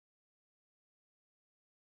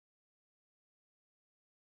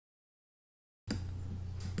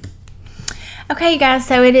Okay, you guys,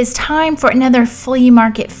 so it is time for another flea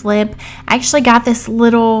market flip. I actually got this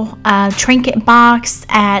little trinket box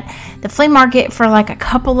at the flea market for like a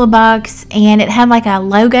couple of bucks, and it had like a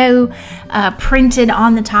logo printed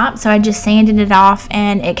on the top, so I just sanded it off,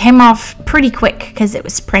 and it came off pretty quick because it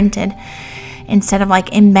was printed instead of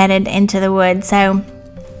like embedded into the wood. So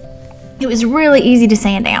it was really easy to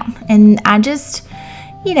sand down, and I just,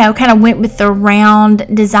 you know, kind of went with the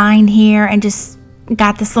round design here and just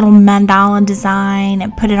got this little mandala design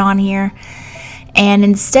and put it on here. And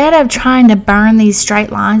instead of trying to burn these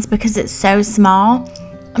straight lines because it's so small,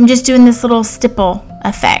 I'm just doing this little stipple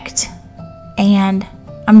effect, and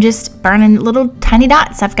I'm just burning little tiny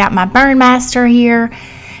dots. I've got my Burnmaster here,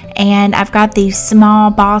 and I've got the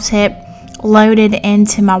small ball tip loaded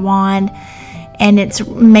into my wand, and it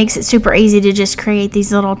makes it super easy to just create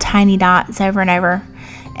these little tiny dots over and over.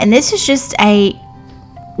 And this is just a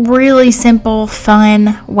really simple,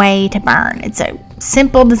 fun way to burn. It's a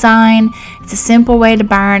simple design, it's a simple way to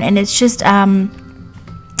burn, and it's just plain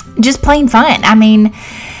fun. I mean,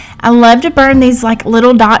 I love to burn these like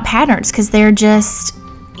little dot patterns because they're just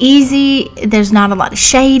easy. There's not a lot of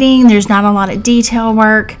shading, there's not a lot of detail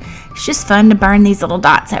work. It's just fun to burn these little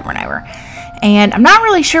dots over and over. And I'm not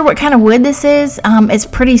really sure what kind of wood this is. It's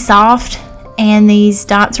pretty soft, and these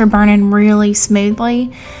dots are burning really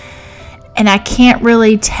smoothly, and I can't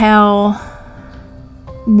really tell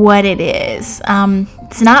what it is.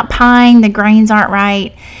 It's not pine, the grains aren't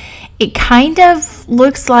right. It kind of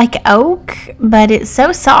looks like oak, but it's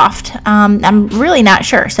so soft. I'm really not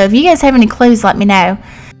sure. So if you guys have any clues, let me know.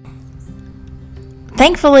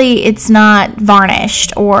 Thankfully, it's not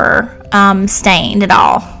varnished or stained at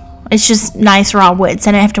all. It's just nice raw wood,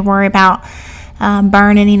 so I don't have to worry about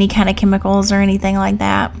burning any kind of chemicals or anything like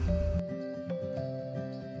that.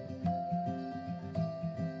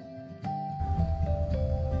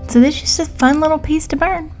 So this is just a fun little piece to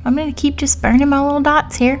burn. I'm going to keep just burning my little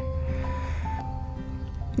dots here.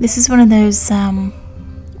 This is one of those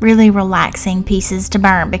really relaxing pieces to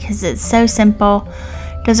burn because it's so simple.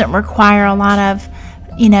 Doesn't require a lot of,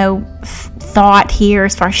 you know, thought here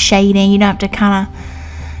as far as shading. You don't have to kind of,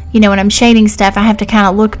 you know, when I'm shading stuff, I have to kind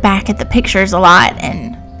of look back at the pictures a lot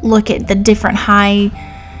and look at the different highlights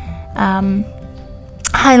and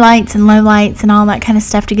lowlights and all that kind of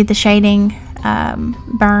stuff to get the shading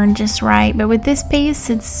burn just right. But with this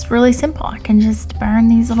piece, it's really simple. I can just burn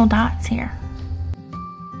these little dots here.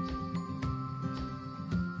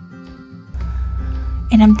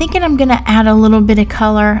 And I'm thinking I'm gonna add a little bit of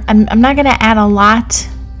color. I'm not gonna add a lot.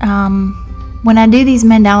 When I do these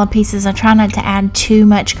mandala pieces, I try not to add too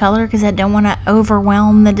much color because I don't want to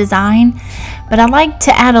overwhelm the design. But I like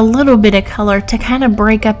to add a little bit of color to kind of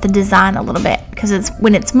break up the design a little bit, because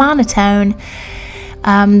when it's monotone,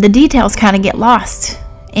 the details kind of get lost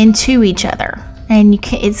into each other, and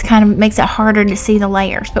it's kind of makes it harder to see the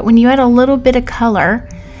layers. But when you add a little bit of color,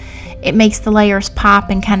 it makes the layers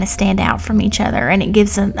pop and kind of stand out from each other, and it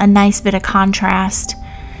gives a nice bit of contrast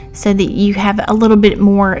so that you have a little bit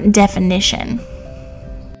more definition.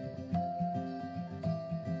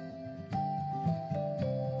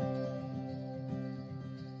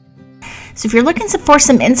 So if you're looking for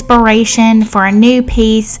some inspiration for a new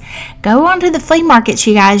piece, go onto the flea markets,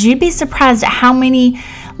 you guys. You'd be surprised at how many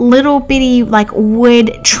little bitty like wood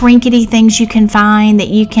trinkety things you can find that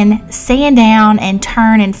you can sand down and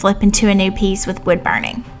turn and flip into a new piece with wood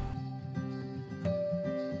burning.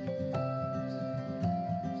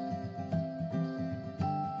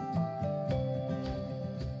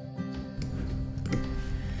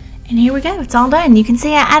 And here we go, it's all done. You can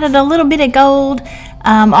see I added a little bit of gold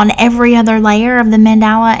on every other layer of the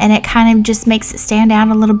mandala, and it kind of just makes it stand out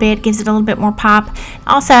a little bit, gives it a little bit more pop.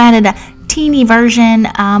 Also added a teeny version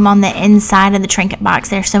on the inside of the trinket box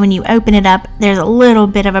there, so when you open it up, there's a little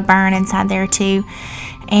bit of a burn inside there too.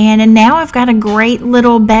 And now I've got a great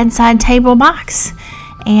little bedside table box,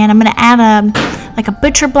 and I'm going to add like a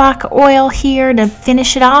butcher block oil here to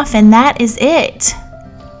finish it off, and that is it.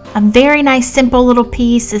 A very nice simple little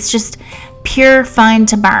piece. It's just pure fun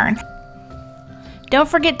to burn. Don't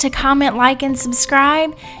forget to comment, like, and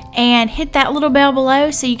subscribe, and hit that little bell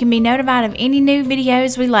below so you can be notified of any new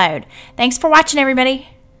videos we load. Thanks for watching, everybody.